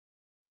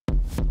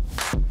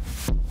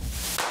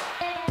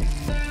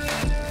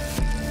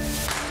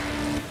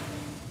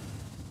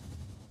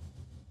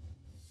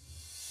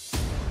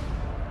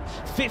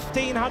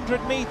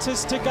1,500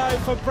 metres to go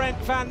for Brent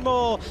Van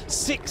Moor.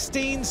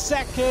 16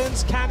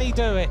 seconds, can he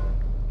do it?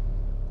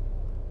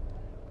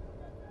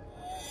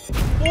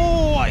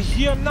 Oh,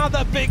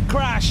 another big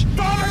crash.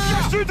 Oh!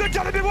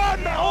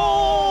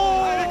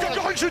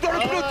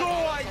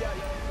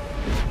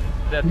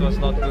 That was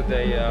not good.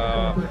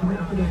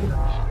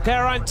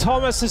 Geraint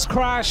Thomas has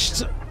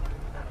crashed.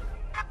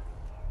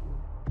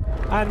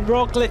 And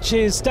Roglic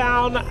is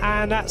down,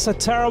 and that's a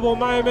terrible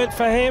moment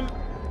for him.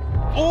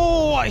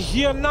 Oh,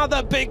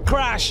 another big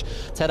crash.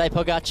 Tadej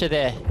Pogacar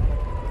there.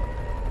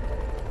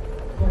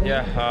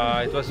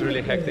 Yeah, it was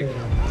really hectic.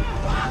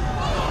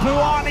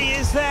 Buani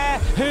is there.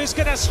 Who's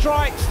going to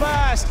strike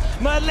first?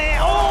 Merlier.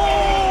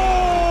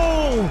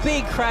 Oh!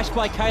 Big crash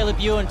by Caleb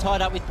Ewan,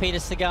 tied up with Peter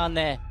Sagan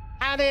there.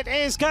 And it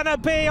is going to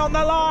be on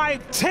the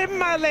line. Tim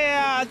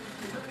Merlier.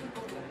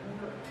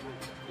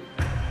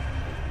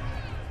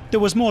 There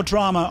was more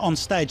drama on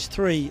stage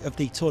 3 of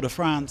the Tour de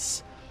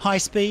France. High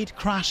speed,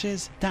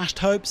 crashes, dashed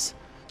hopes.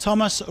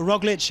 Thomas,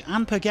 Roglic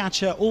and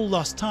Pogacar all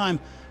lost time,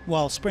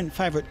 while sprint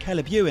favourite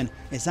Caleb Ewan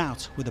is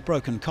out with a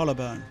broken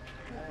collarbone.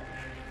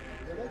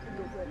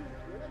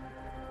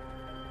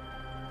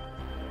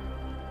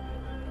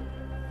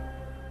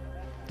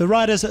 The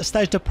riders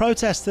staged a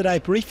protest today,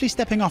 briefly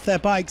stepping off their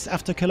bikes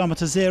after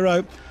kilometre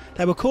 0.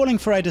 They were calling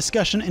for a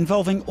discussion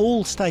involving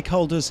all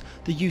stakeholders,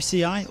 the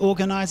UCI,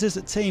 organisers,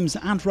 teams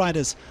and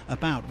riders,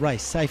 about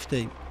race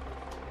safety.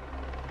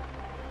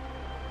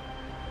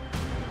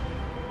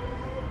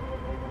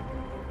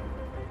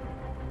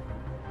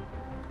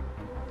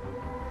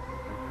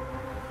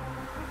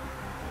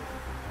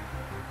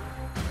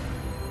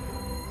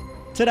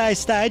 Today's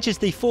stage is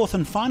the 4th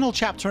and final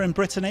chapter in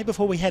Brittany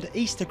before we head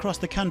east across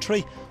the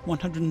country,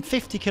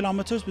 150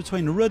 kilometres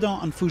between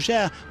Redon and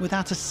Fougères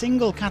without a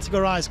single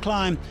categorised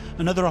climb,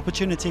 another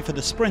opportunity for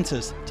the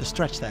sprinters to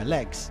stretch their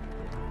legs.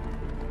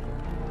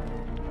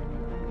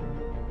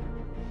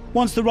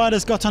 Once the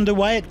riders got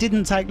underway, it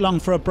didn't take long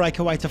for a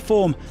breakaway to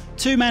form.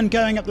 2 men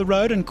going up the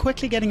road and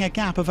quickly getting a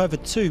gap of over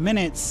 2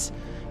 minutes.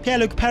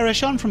 Pierre-Luc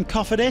Perrichon from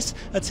Cofidis,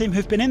 a team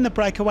who've been in the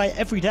breakaway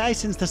every day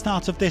since the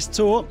start of this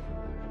tour.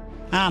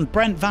 And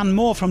Brent Van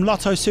Moor from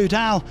Lotto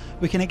Soudal.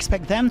 We can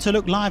expect them to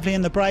look lively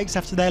in the breaks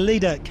after their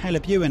leader,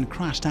 Caleb Ewan,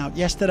 crashed out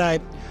yesterday.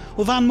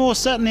 Well, Van Moor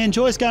certainly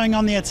enjoys going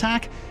on the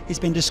attack. He's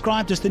been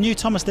described as the new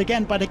Thomas de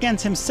Gent by de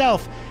Gent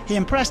himself. He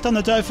impressed on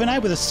the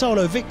Dauphiné with a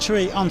solo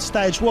victory on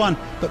stage 1,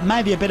 but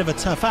maybe a bit of a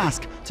tough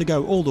ask to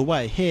go all the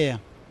way here.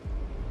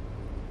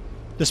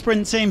 The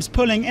sprint teams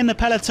pulling in the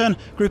peloton: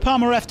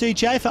 Groupama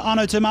FDJ for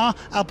Arnaud Demar,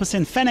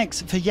 Alpecin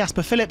Fenix for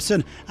Jasper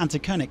Philipsen and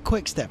Taconic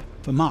Quickstep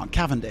for Mark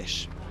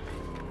Cavendish.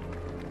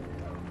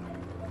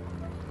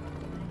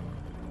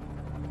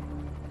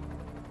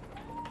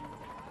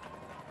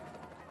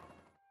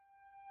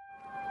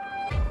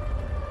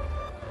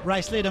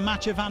 Race leader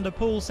Mathieu van der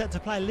Poel set to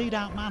play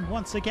lead-out man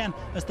once again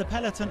as the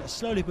peloton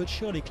slowly but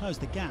surely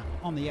closed the gap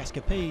on the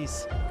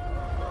Escapees.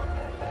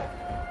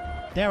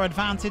 Their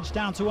advantage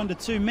down to under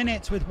 2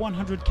 minutes with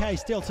 100k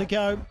still to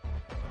go.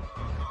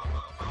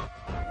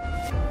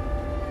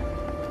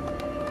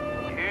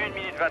 1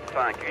 minute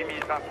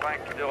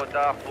 25 de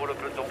retard pour le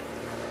peloton.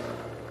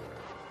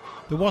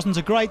 There wasn't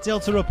a great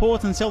deal to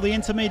report until the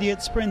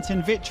intermediate sprint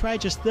in Vitré,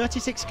 just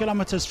 36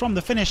 kilometres from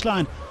the finish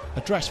line,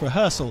 a dress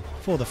rehearsal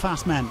for the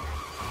fast men.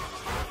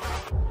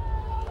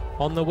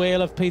 On the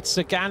wheel of Peter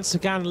Sagan,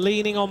 Sagan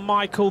leaning on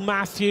Michael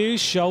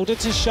Matthews, shoulder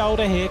to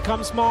shoulder. Here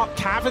comes Mark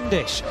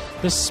Cavendish.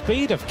 The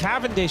speed of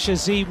Cavendish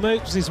as he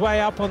moves his way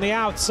up on the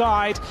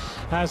outside.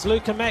 As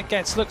Luca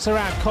Metgetz looks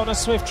around, Connor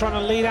Swift trying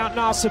to lead out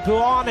Nasser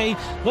Bouhanni.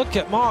 Look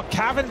at Mark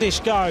Cavendish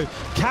go.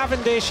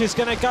 Cavendish is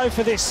going to go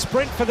for this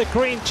sprint for the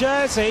green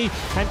jersey,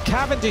 and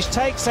Cavendish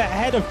takes it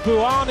ahead of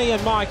Bouhanni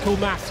and Michael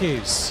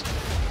Matthews.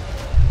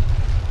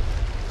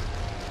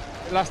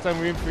 Last time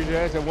we were in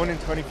Fougères, I won in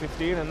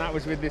 2015, and that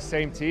was with this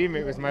same team.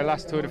 It was my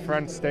last Tour de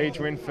France stage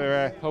win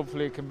for,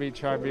 hopefully it can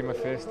try and be my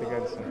first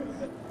against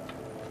them.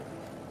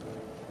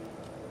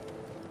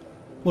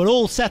 We're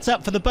all set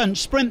up for the bunch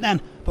sprint then,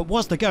 but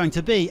was there going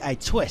to be a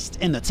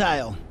twist in the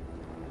tail?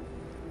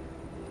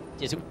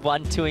 Just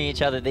 1-2ing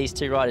each other, these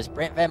two riders.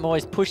 Brent Van Moor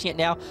is pushing it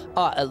now.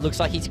 Oh, it looks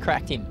like he's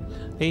cracked him.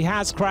 He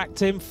has cracked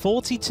him,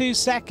 42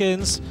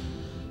 seconds.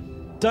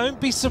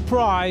 Don't be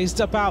surprised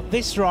about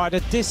this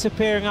rider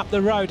disappearing up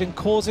the road and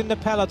causing the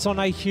peloton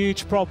a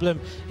huge problem.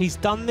 He's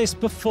done this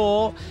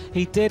before.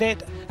 He did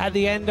it at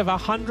the end of a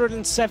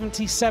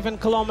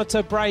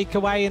 177-kilometre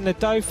breakaway in the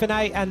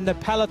Dauphiné, and the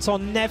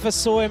peloton never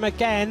saw him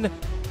again.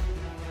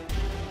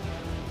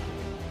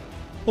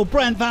 Well,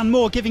 Brent Van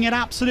Moor giving it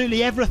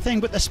absolutely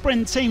everything, but the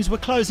sprint teams were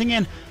closing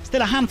in.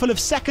 Still a handful of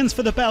seconds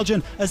for the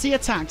Belgian as he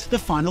attacked the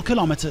final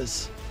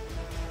kilometres.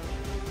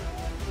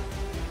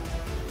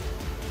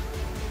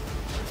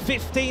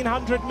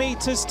 1,500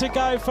 metres to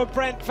go for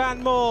Brent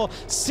Van Moor.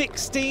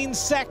 16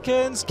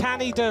 seconds, can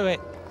he do it?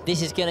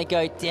 This is going to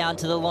go down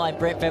to the line.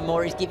 Brent Van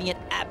Moor is giving it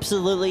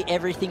absolutely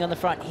everything on the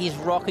front. He's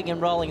rocking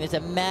and rolling. There's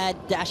a mad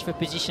dash for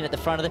position at the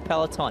front of the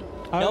peloton.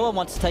 No one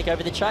wants to take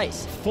over the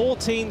chase.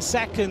 14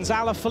 seconds.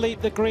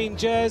 Alaphilippe, the green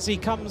jersey,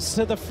 comes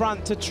to the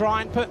front to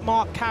try and put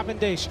Mark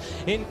Cavendish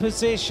in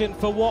position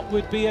for what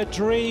would be a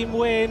dream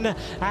win,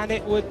 and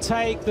it would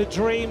take the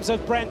dreams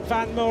of Brent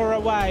Van Moor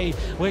away.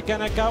 We're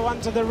going to go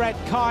under the red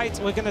kite.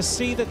 We're going to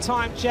see the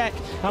time check,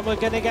 and we're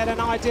going to get an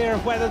idea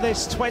of whether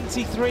this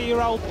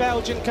 23-year-old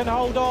Belgian can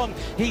hold on.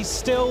 He's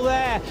still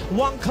there.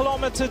 1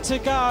 kilometre to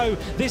go.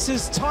 This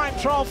is time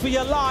trial for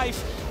your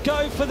life.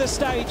 Go for the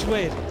stage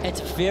win. It's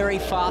very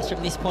fast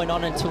from this point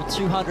on until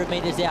 200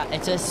 metres out.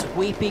 It's a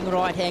sweeping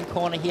right-hand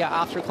corner here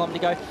after a kilometre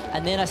to go,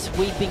 and then a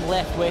sweeping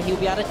left where he'll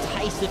be able to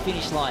taste the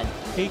finish line.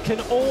 He can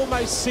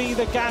almost see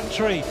the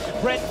gantry.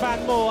 Brent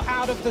Van Moor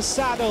out of the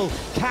saddle.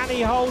 Can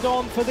he hold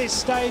on for this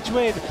stage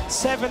win?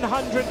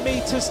 700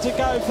 metres to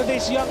go for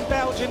this young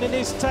Belgian in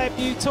his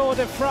debut Tour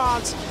de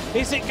France.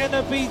 Is it going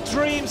to be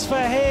dreams for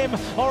him,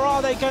 or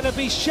are they going to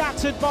be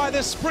shattered by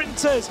the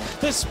sprinters?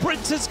 The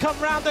sprinters come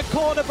round the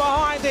corner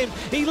behind him.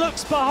 He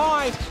looks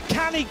behind.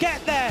 Can he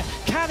get there?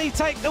 Can he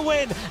take the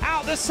win?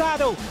 Out the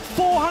saddle.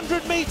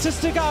 400 metres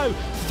to go.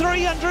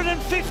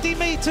 350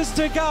 metres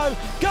to go.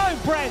 Go,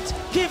 Brent.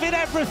 Give it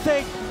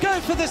everything. Go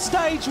for the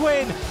stage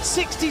win.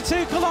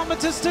 62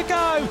 kilometres to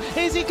go.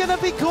 Is he going to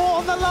be caught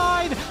on the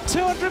line?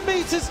 200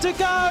 metres to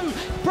go.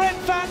 Brent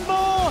Van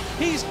Moor.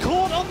 He's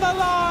caught on the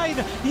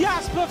line.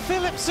 Jasper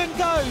Philipsen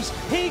goes.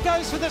 He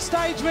goes for the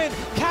stage win.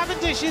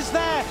 Cavendish is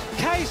there.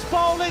 Case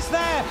Bowl is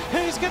there.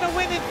 Who's going to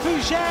win in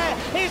Fougères?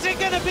 Is it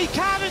going to be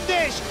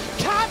Cavendish?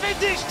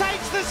 Cavendish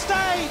takes the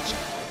stage.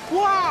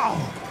 Wow.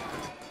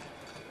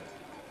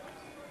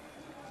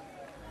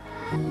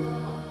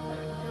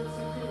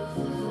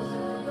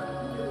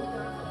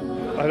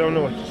 I don't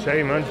know what to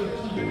say, man.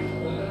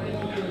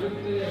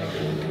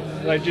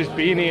 Like, just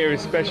being here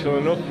is special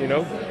enough, you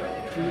know.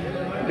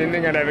 I didn't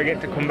think I'd ever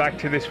get to come back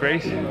to this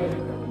race.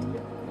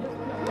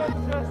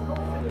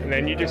 And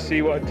then you just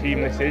see what a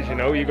team this is, you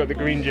know. You've got the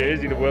green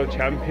jersey, the world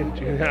champion,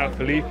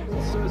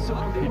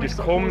 Alaphilippe. He just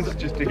comes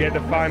just to get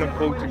the final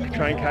pull to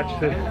try and catch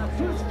the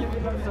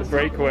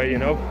breakaway, you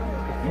know.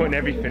 Putting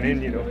everything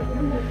in, you know.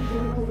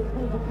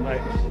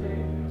 Like,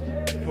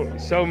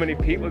 so many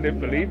people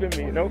didn't believe in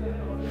me, you know.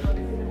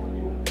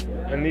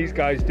 And these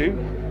guys do.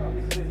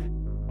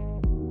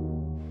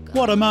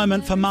 What a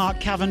moment for Mark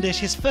Cavendish,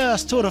 his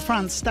first Tour de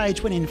France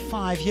stage win in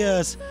 5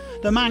 years.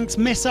 The Manx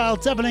missile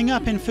doubling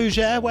up in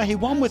Fougères, where he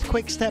won with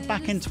Quick Step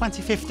back in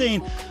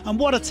 2015. And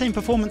what a team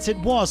performance it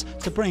was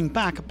to bring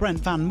back Brent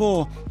Van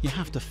Moor. You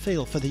have to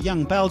feel for the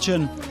young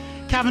Belgian.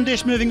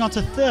 Cavendish moving on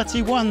to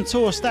 31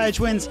 Tour stage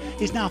wins.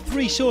 He's now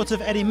 3 short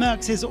of Eddie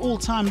Merckx's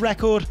all-time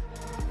record.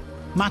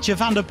 Mathieu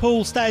van der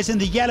Poel stays in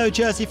the yellow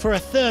jersey for a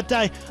 3rd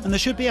day, and there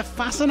should be a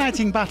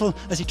fascinating battle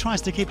as he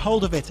tries to keep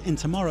hold of it in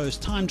tomorrow's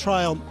time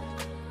trial.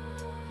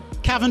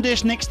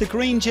 Cavendish nicks the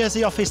green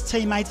jersey off his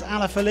teammate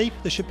Alaphilippe.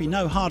 There should be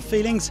no hard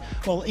feelings,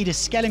 while Edith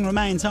Skelling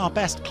remains our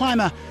best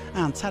climber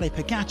and Tadej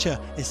Pogačar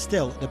is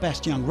still the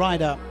best young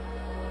rider.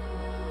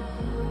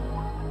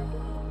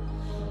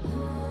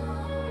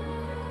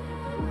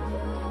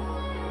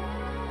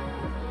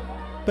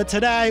 But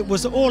today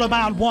was all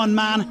about one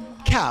man.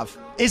 Cav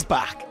is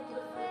back.